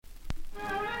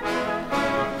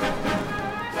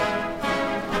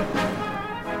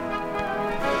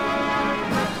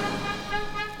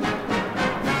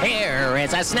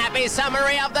A snappy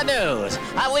summary of the news,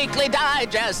 a weekly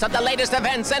digest of the latest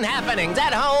events and happenings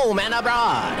at home and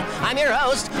abroad. I'm your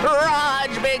host,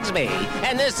 Raj Bigsby,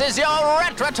 and this is your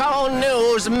Retrotone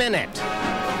News Minute.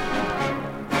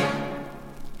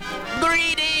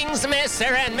 Greetings,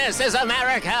 Mr. and Mrs.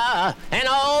 America, and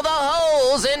all the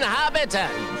holes in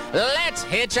Hobbiton. Let's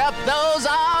hitch up those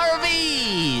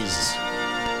RVs.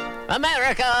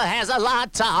 America has a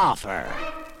lot to offer.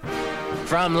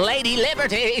 From Lady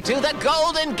Liberty to the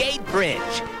Golden Gate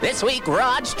Bridge, this week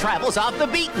Raj travels off the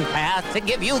beaten path to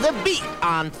give you the beat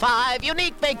on 5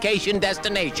 unique vacation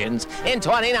destinations in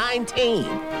 2019.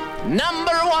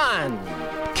 Number 1,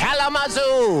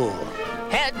 Kalamazoo.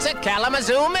 Head to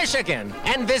Kalamazoo, Michigan,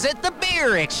 and visit the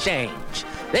Beer Exchange.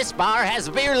 This bar has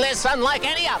beer lists unlike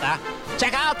any other.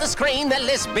 Check out the screen that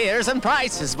lists beers and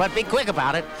prices, but be quick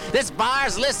about it. This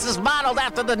bar's list is modeled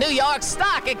after the New York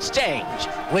Stock Exchange,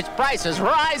 with prices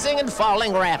rising and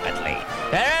falling rapidly.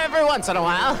 Every once in a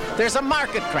while, there's a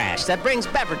market crash that brings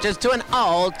beverages to an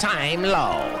all-time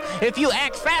low. If you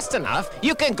act fast enough,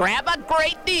 you can grab a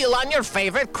great deal on your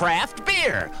favorite craft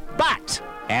beer. But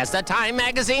as the Time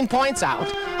magazine points out,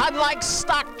 unlike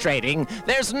stock trading,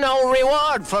 there's no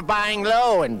reward for buying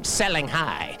low and selling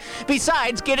high.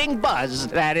 Besides getting buzzed,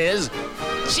 that is.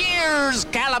 Cheers,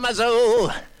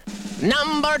 Kalamazoo!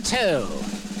 Number 2,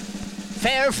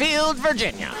 Fairfield,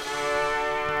 Virginia.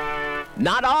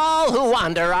 Not all who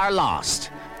wander are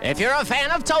lost. If you're a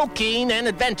fan of Tolkien and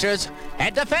adventures,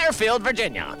 head to Fairfield,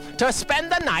 Virginia, to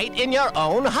spend the night in your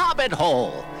own hobbit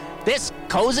hole. This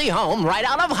cozy home right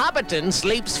out of Hobbiton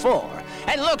sleeps 4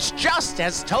 and looks just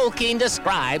as Tolkien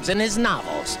describes in his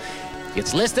novels.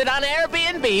 It's listed on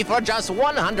Airbnb for just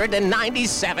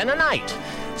 $197 a night.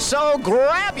 So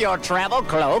grab your travel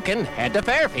cloak and head to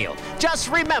Fairfield. Just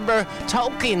remember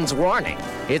Tolkien's warning.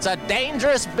 It's a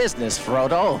dangerous business,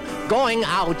 Frodo. Going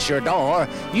out your door,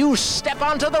 you step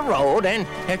onto the road, and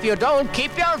if you don't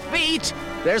keep your feet,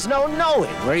 there's no knowing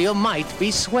where you might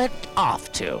be swept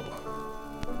off to.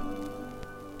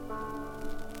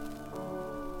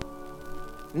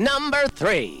 Number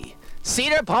 3,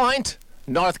 Cedar Point,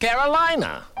 North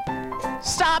Carolina.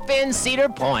 Stop in Cedar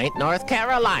Point, North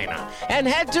Carolina, and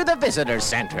head to the Visitor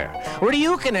Center, where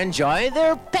you can enjoy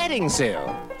their petting zoo.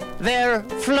 Their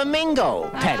flamingo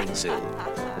petting zoo.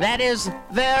 That is,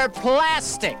 their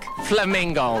plastic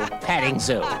flamingo petting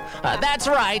zoo. That's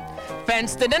right.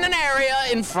 Fenced in an area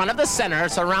in front of the center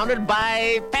surrounded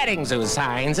by petting zoo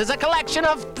signs is a collection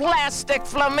of plastic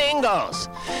flamingos.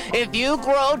 If you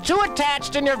grow too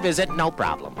attached in your visit, no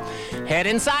problem. Head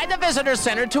inside the visitor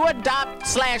center to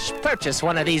adopt/purchase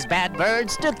one of these bad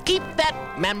birds to keep that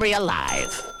memory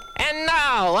alive. And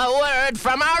now, a word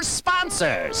from our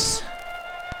sponsors.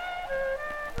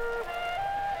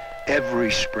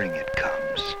 Every spring it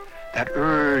comes, that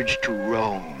urge to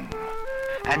roam.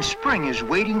 And spring is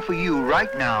waiting for you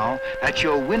right now at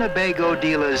your Winnebago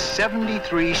dealer's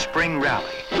 73 Spring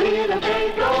Rally.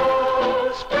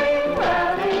 Winnebago Spring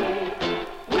Rally,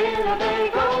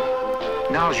 Winnebago.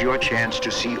 Now's your chance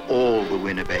to see all the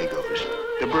Winnebagos,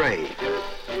 the brave,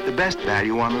 the best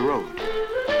value on the road.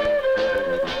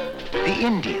 The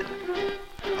Indian,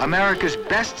 America's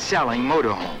best-selling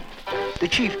motorhome. The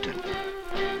Chieftain,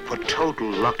 for total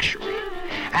luxury.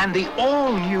 And the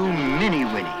all-new Mini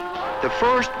Winnie, the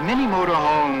first mini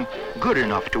motorhome good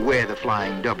enough to wear the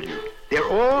Flying W. They're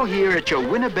all here at your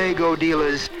Winnebago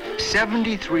dealer's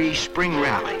 73 Spring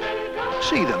Rally.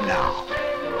 See them now.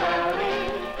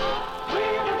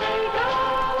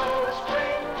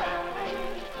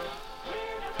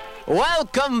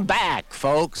 Welcome back,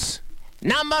 folks.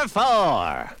 Number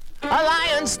 4,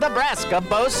 Alliance, Nebraska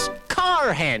boasts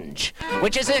Carhenge,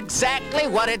 which is exactly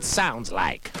what it sounds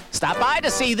like. Stop by to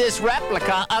see this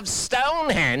replica of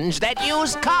Stonehenge that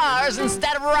used cars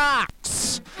instead of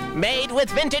rocks. Made with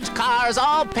vintage cars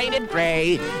all painted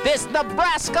gray, this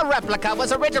Nebraska replica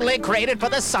was originally created for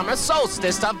the summer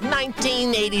solstice of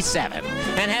 1987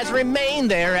 and has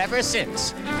remained there ever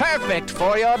since. Perfect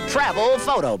for your travel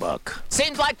photo book.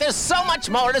 Seems like there's so much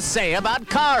more to say about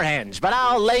Carhenge, but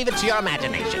I'll leave it to your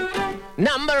imagination.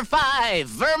 Number 5,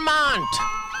 Vermont.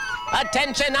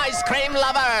 Attention, ice cream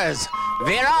lovers.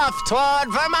 Veer off toward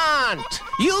Vermont.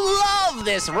 You love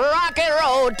this rocky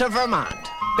road to Vermont.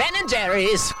 Ben &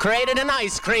 Jerry's created an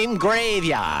ice cream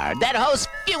graveyard that hosts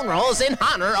funerals in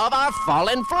honor of our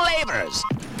fallen flavors.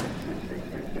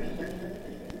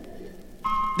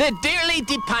 The dearly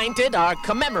depinted are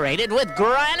commemorated with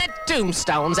granite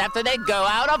tombstones after they go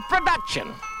out of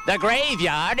production. The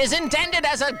graveyard is intended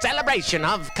as a celebration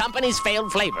of company's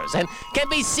failed flavors and can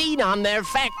be seen on their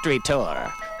factory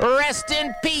tour. Rest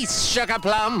in peace, Sugar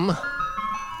Plum.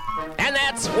 And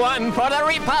that's one for the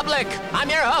Republic. I'm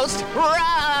your host,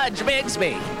 Raj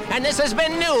Bigsby. And this has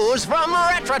been News from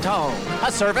Retrotone,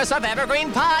 a service of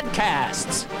Evergreen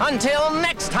Podcasts. Until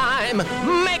next time,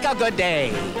 make a good day.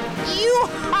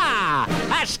 Yoo-ha!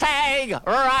 Hashtag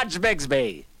Raj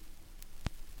Bigsby.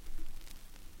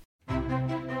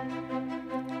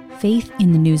 Faith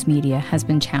in the news media has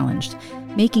been challenged,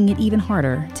 making it even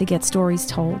harder to get stories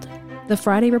told. The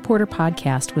Friday Reporter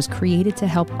podcast was created to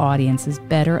help audiences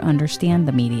better understand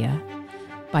the media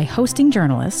by hosting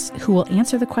journalists who will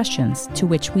answer the questions to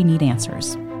which we need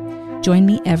answers. Join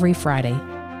me every Friday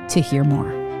to hear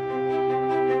more.